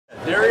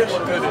Darius,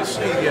 good to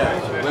see you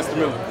guys. Lester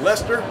Miller.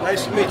 Lester,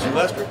 nice to meet you,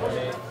 Lester.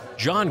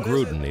 Jon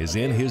Gruden is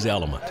in his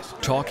element,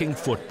 talking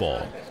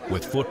football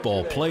with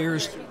football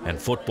players and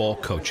football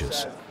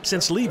coaches.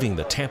 Since leaving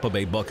the Tampa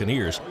Bay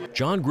Buccaneers,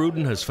 Jon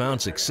Gruden has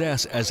found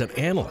success as an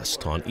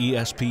analyst on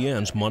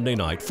ESPN's Monday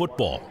Night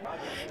Football.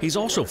 He's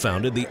also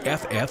founded the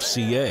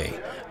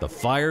FFCA, the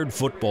Fired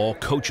Football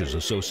Coaches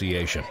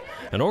Association,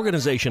 an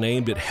organization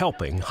aimed at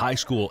helping high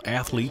school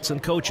athletes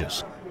and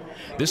coaches.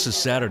 This is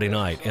Saturday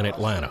night in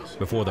Atlanta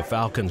before the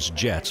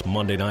Falcons-Jets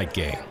Monday night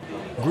game.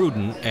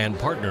 Gruden and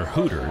partner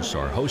Hooters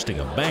are hosting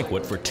a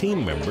banquet for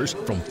team members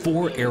from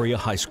 4 area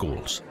high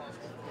schools.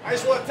 I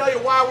just want to tell you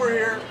why we're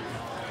here.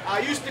 I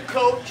used to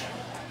coach,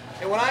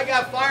 and when I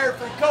got fired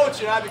from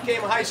coaching, I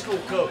became a high school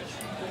coach.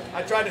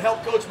 I tried to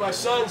help coach my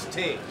son's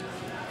team.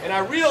 And I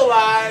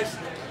realized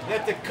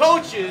that the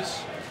coaches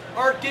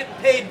aren't getting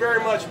paid very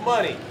much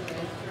money.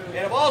 And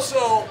I've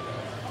also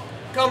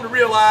come to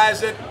realize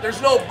that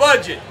there's no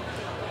budget.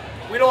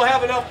 We don't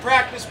have enough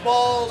practice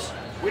balls.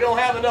 We don't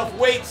have enough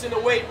weights in the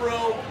weight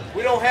room.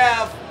 We don't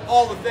have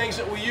all the things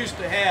that we used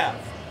to have.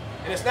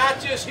 And it's not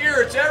just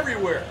here, it's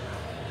everywhere.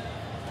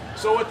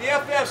 So with the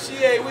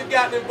FFCA, we've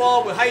gotten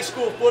involved with high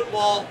school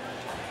football,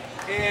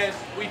 and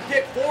we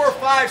pick 4 or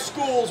 5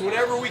 schools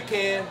whenever we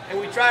can, and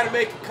we try to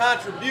make a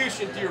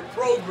contribution to your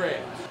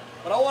program.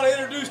 But I want to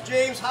introduce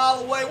James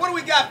Holloway. What do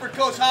we got for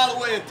Coach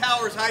Holloway in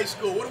Towers High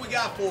School? What do we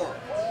got for him?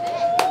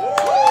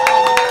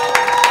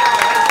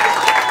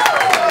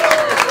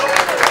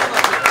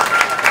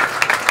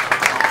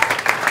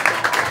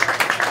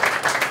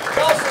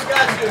 We also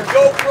got you a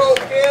GoPro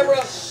camera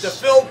to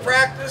film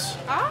practice.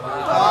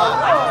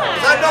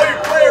 I know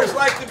your players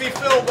like to be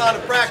filmed on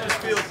the practice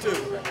field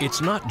too.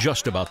 It's not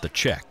just about the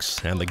checks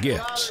and the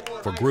gifts.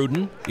 For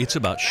Gruden, it's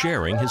about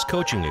sharing his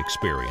coaching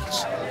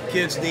experience.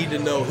 Kids need to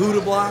know who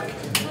to block,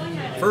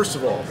 first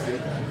of all,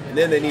 and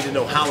then they need to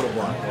know how to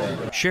block.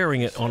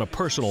 Sharing it on a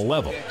personal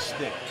level.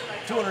 Stick,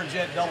 200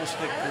 jet double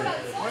stick through,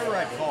 whatever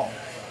I call.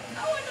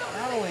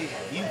 Not only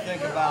do you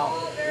think about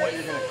what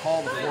you're going to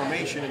call the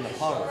formation in the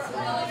huddle,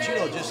 but you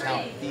know just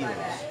how it feels.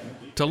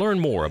 To learn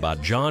more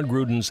about Jon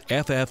Gruden's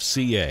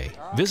FFCA,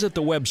 visit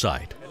the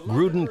website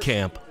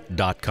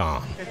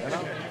grudencamp.com.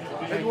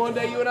 Maybe one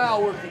day you and I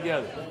will work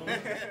together.